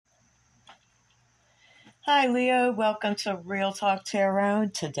Hi, Leo. Welcome to Real Talk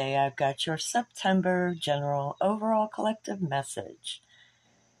Tarot. Today I've got your September general overall collective message.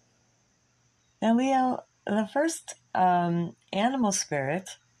 Now, Leo, the first animal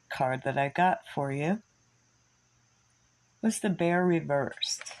spirit card that I got for you was the Bear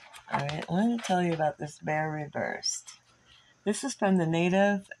Reversed. All right, let me tell you about this Bear Reversed. This is from the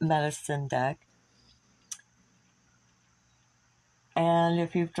Native Medicine deck. And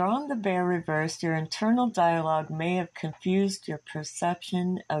if you've drawn the Bear Reversed, your internal dialogue may have confused your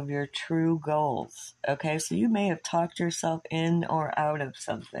perception of your true goals. Okay, so you may have talked yourself in or out of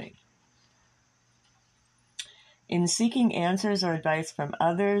something. In seeking answers or advice from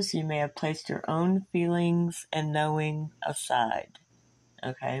others, you may have placed your own feelings and knowing aside.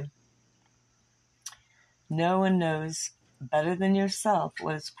 Okay? No one knows better than yourself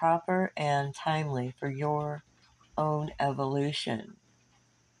what is proper and timely for your own evolution.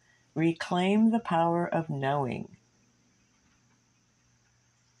 Reclaim the power of knowing.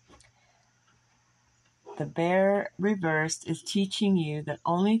 The Bear Reversed is teaching you that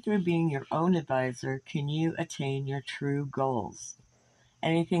only through being your own advisor can you attain your true goals.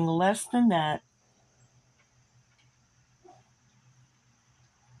 Anything less than that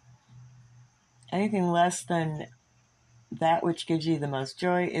which gives you the most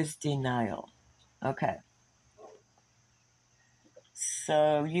joy is denial. Okay.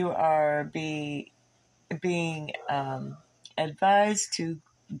 So you are being advised to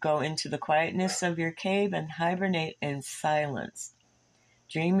go into the quietness of your cave and hibernate in silence.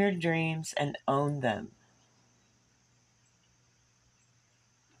 Dream your dreams and own them.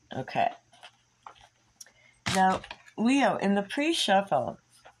 Okay. Now, Leo, in the pre-shuffle,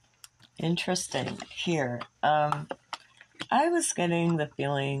 interesting here, I was getting the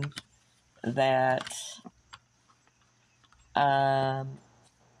feeling that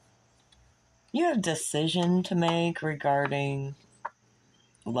you have a decision to make regarding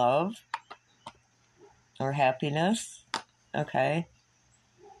love or happiness, okay?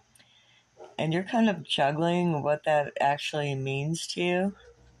 And you're kind of juggling what that actually means to you.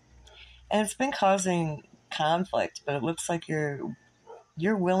 And it's been causing conflict, but it looks like you're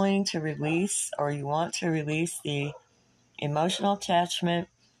willing to release, or you want to release, the emotional attachment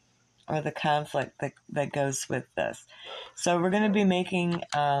or the conflict that goes with this. So we're going to be making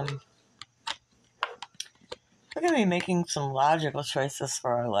some logical choices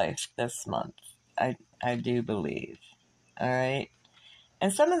for our life this month. I do believe. All right.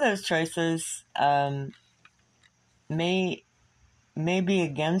 And some of those choices may be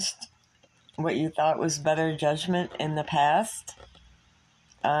against what you thought was better judgment in the past,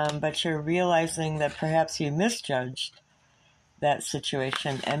 but you're realizing that perhaps you misjudged that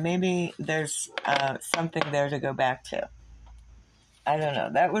situation, and maybe there's something there to go back to. I don't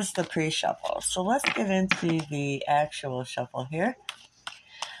know. That was the pre-shuffle. So let's get into the actual shuffle here.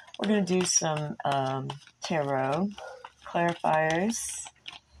 We're going to do some tarot clarifiers.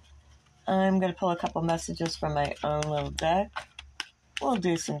 I'm going to pull a couple messages from my own little deck. We'll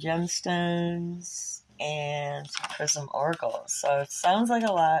do some gemstones and some prism oracles. So it sounds like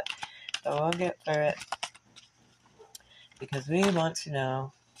a lot, but we'll get through it because we want to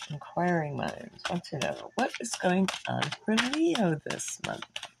know, inquiring minds want to know what is going on for Leo this month.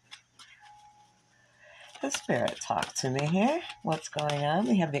 The spirit, talk to me here. What's going on?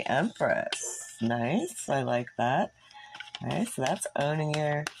 We have the Empress. Nice. I like that. All right, so that's owning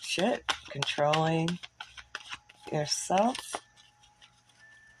your shit, controlling yourself,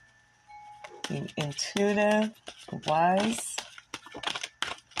 being intuitive, wise.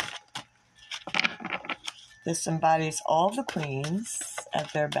 This embodies all the queens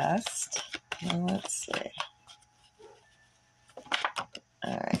at their best. Now let's see.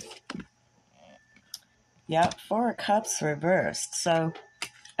 All right. Yep, Four of Cups reversed. So,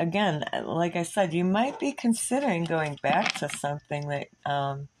 again, like I said, you might be considering going back to something that,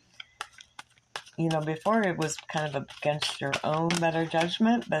 before it was kind of against your own better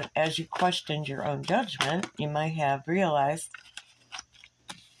judgment, but as you questioned your own judgment, you might have realized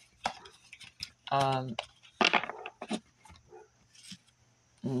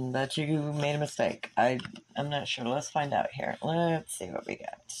that you made a mistake. I'm not sure. Let's find out here. Let's see what we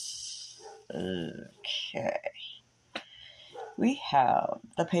got. Okay. We have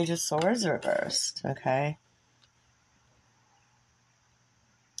the Page of Swords reversed, okay?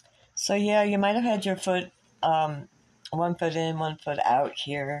 So yeah, you might have had your foot, one foot in, one foot out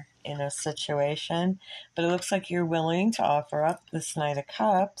here in a situation, but it looks like you're willing to offer up this Knight of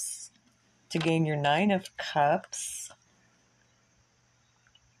Cups to gain your Nine of Cups.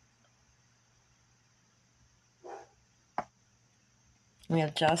 We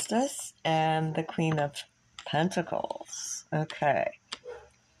have Justice and the Queen of Pentacles. Okay.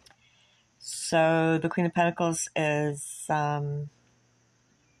 So the Queen of Pentacles is,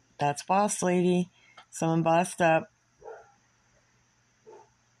 that's boss lady. Someone bossed up.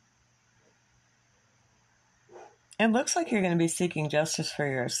 It looks like you're going to be seeking justice for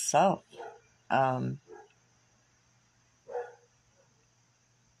yourself. Now,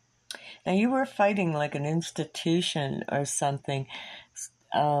 you were fighting like an institution or something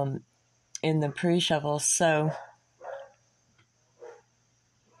in the pre-shuffle, so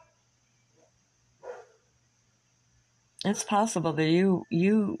it's possible that you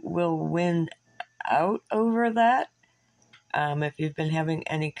will win out over that if you've been having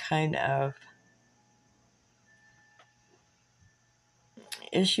any kind of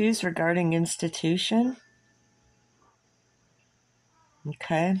issues regarding institution.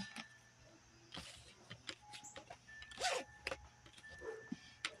 Okay.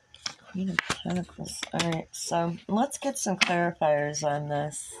 Queen of Pentacles. Alright, so let's get some clarifiers on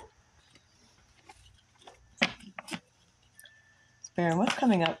this. Spirit, what's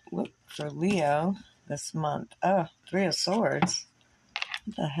coming up for Leo this month? Oh, Three of Swords.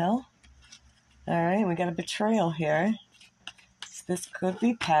 What the hell? Alright, we got a betrayal here. So this could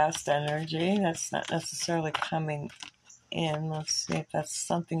be past energy. That's not necessarily coming in. Let's see if that's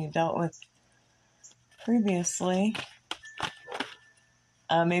something you dealt with previously.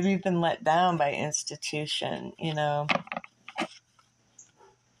 Maybe you've been let down by institution, you know.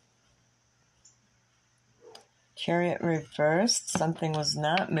 Chariot reversed. Something was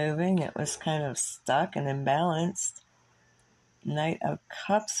not moving. It was kind of stuck and imbalanced. Knight of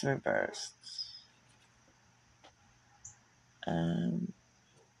Cups reversed.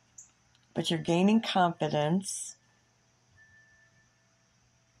 But you're gaining confidence.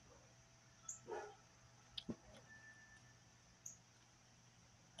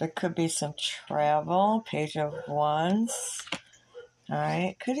 There could be some travel. Page of Wands. All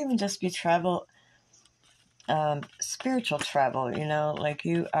right. Could even just be travel, spiritual travel, you know, like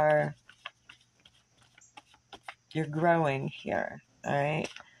you're growing here. All right.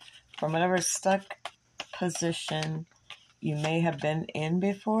 From whatever stuck position you may have been in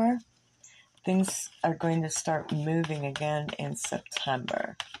before, things are going to start moving again in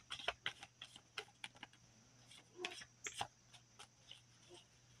September.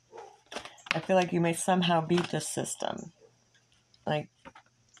 I feel like you may somehow beat the system, like,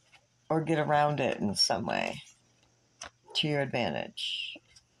 or get around it in some way to your advantage.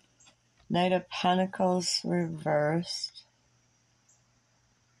 Knight of Pentacles reversed.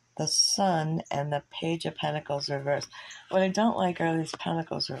 The Sun and the Page of Pentacles reversed. What I don't like are these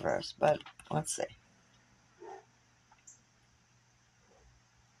Pentacles reversed, but let's see.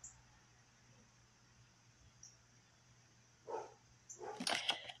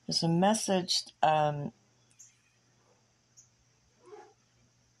 There's a message,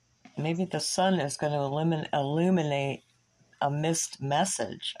 maybe the Sun is going to illuminate a missed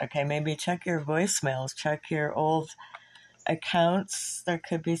message. Okay, maybe check your voicemails, check your old accounts. There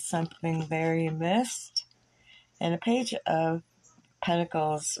could be something there you missed. And a Page of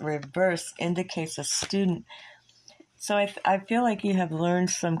Pentacles reverse indicates a student. So I feel like you have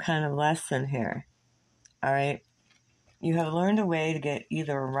learned some kind of lesson here. All right. You have learned a way to get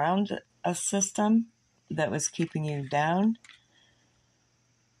either around a system that was keeping you down,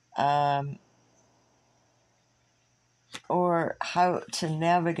 or how to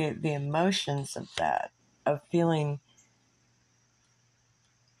navigate the emotions of that, of feeling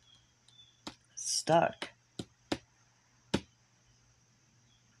stuck.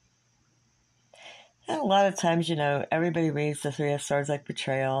 And a lot of times, you know, everybody reads the Three of Swords like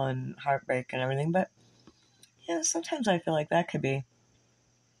betrayal and heartbreak and everything, but, you know, sometimes I feel like that could be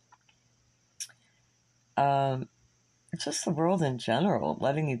it's just the world in general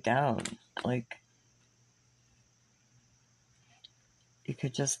letting you down. Like, you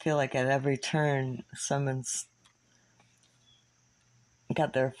could just feel like at every turn someone's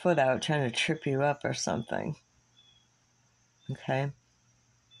got their foot out trying to trip you up or something. Okay.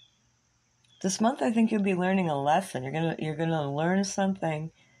 This month, I think you'll be learning a lesson. You're gonna learn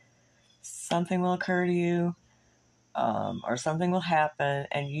something. Something will occur to you, or something will happen,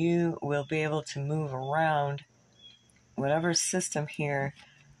 and you will be able to move around whatever system here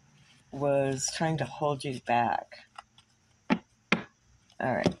was trying to hold you back.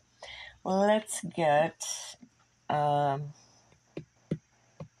 All right. Well, let's get a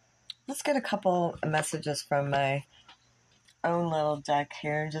couple of messages from my own little deck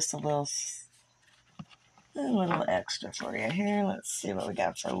here. Just a little extra for you here. Let's see what we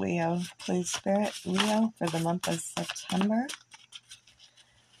got for Leo. Please, Spirit, Leo, for the month of September.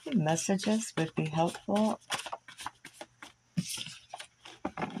 messages would be helpful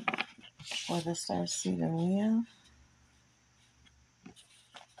for the Starseed in Leo?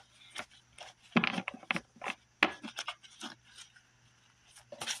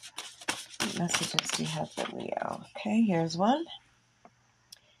 What messages do you have for Leo? Okay, here's one.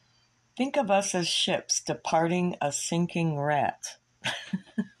 Think of us as ships departing a sinking rat.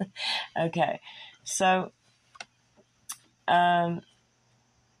 Okay, so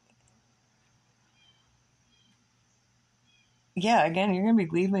yeah, again, you're going to be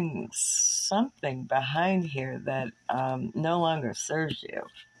leaving something behind here that no longer serves you.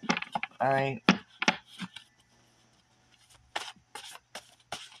 All right.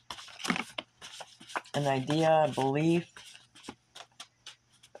 An idea, a belief,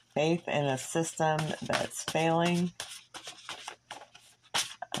 faith in a system that's failing.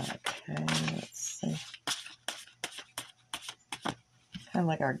 Okay, let's see. Kind of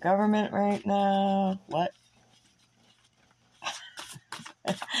like our government right now. What?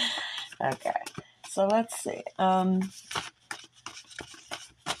 Okay, so let's see.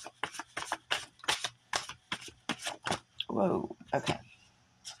 Whoa, okay.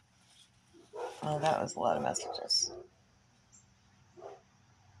 Oh, that was a lot of messages.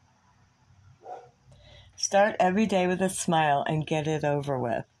 Start every day with a smile and get it over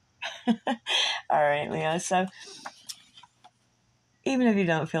with. All right, Leo. So even if you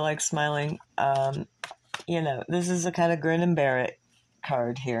don't feel like smiling, this is a kind of grin and bear it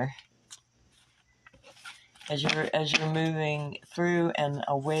card here. As you're moving through and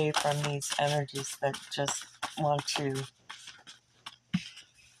away from these energies that just want to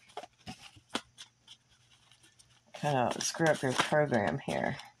kind of screw up your program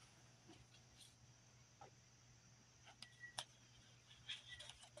here.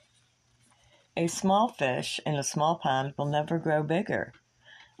 A small fish in a small pond will never grow bigger.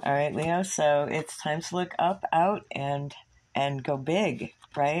 All right, Leo, so it's time to look up, out, and go big,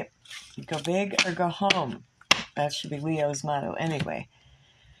 right? Go big or go home. That should be Leo's motto anyway.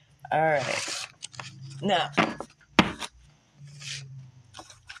 All right. Now,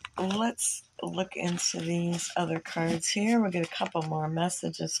 let's look into these other cards here. We'll get a couple more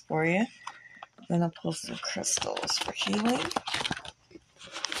messages for you. Then I'll pull some crystals for healing.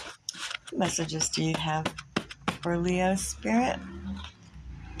 What messages do you have for Leo Spirit?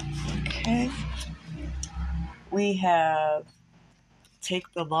 Okay. We have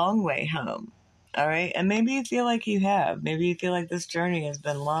take the long way home. All right. And maybe you feel like you have. Maybe you feel like this journey has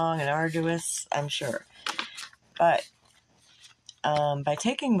been long and arduous, I'm sure. But by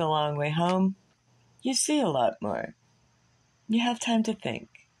taking the long way home, you see a lot more. You have time to think.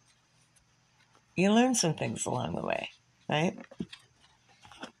 You learn some things along the way, right?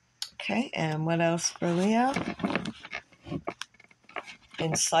 Okay, and what else for Leo?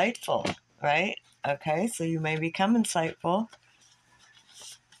 Insightful, right? Okay, so you may become insightful.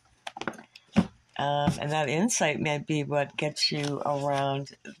 And that insight may be what gets you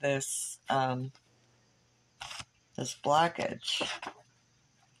around this this blockage.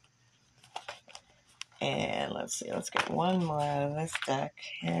 And let's see, let's get one more out of this deck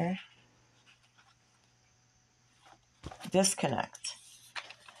here. Disconnect.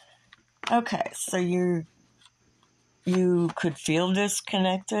 Okay, so you could feel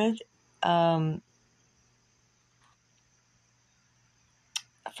disconnected from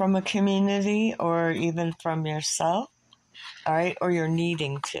a community or even from yourself, all right, or you're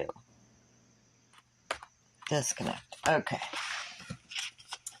needing to disconnect. Okay.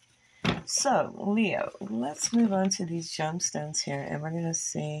 So, Leo, let's move on to these gemstones here, and we're going to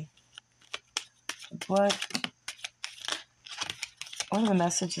see what are the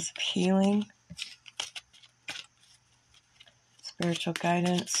messages of healing, spiritual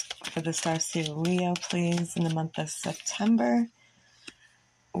guidance for the Starseed Leo, please, in the month of September.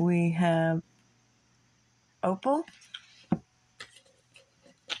 We have Opal.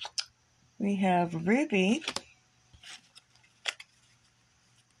 We have Ruby.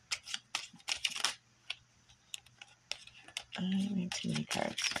 I need too many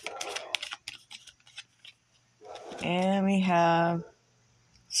cards. And we have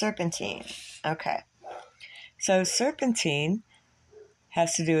Serpentine. Okay. So Serpentine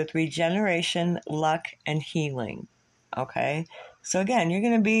has to do with regeneration, luck, and healing. Okay. So again, you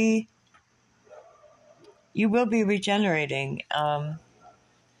will be regenerating.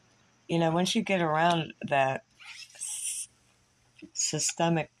 Once you get around that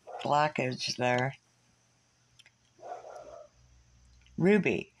systemic blockage there.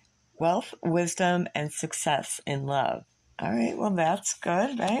 Ruby, wealth, wisdom, and success in love. All right, well, that's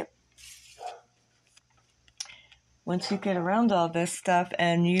good, right? once you get around all this stuff,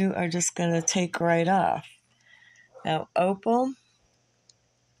 and you are just going to take right off. Now, opal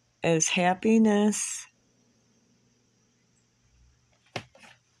is happiness,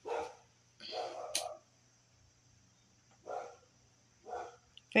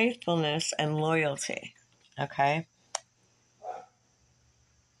 faithfulness, and loyalty. Okay?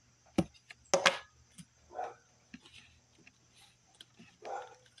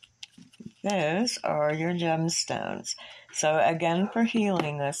 Those are your gemstones. So again, for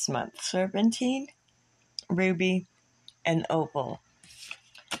healing this month, serpentine, ruby, and opal.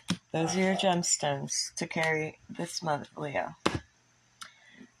 Those are your gemstones to carry this month, Leo.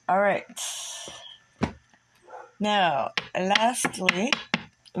 All right. Now, lastly,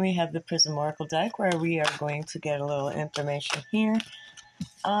 we have the Prism Oracle deck, where we are going to get a little information here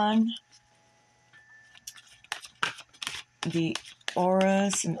on the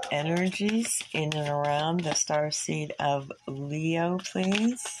auras and energies in and around the starseed of Leo,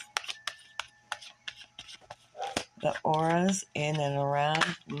 please. The auras in and around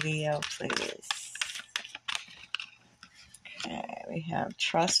Leo, please. Okay, we have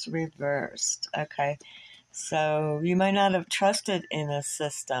trust reversed. Okay, so you might not have trusted in a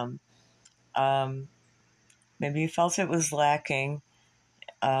system. Maybe you felt it was lacking.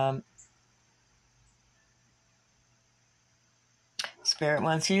 Spirit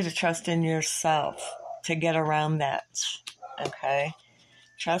wants you to trust in yourself to get around that. Okay?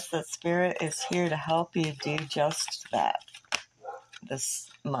 Trust that Spirit is here to help you do just that this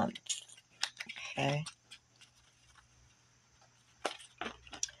month. Okay?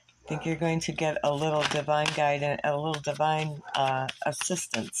 I think you're going to get a little divine guidance, a little divine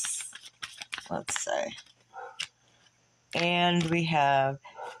assistance, let's say. And we have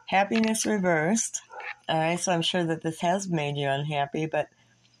happiness reversed. All right, so I'm sure that this has made you unhappy, but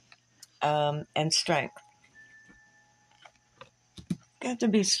and strength. You have to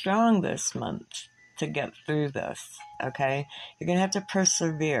be strong this month to get through this, okay? You're going to have to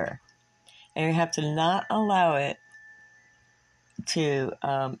persevere, and you have to not allow it to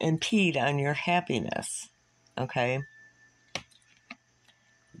impede on your happiness, okay?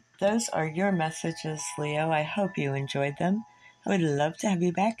 Those are your messages, Leo. I hope you enjoyed them. I would love to have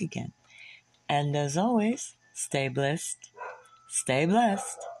you back again. And as always, stay blessed,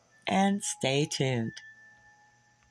 and stay tuned.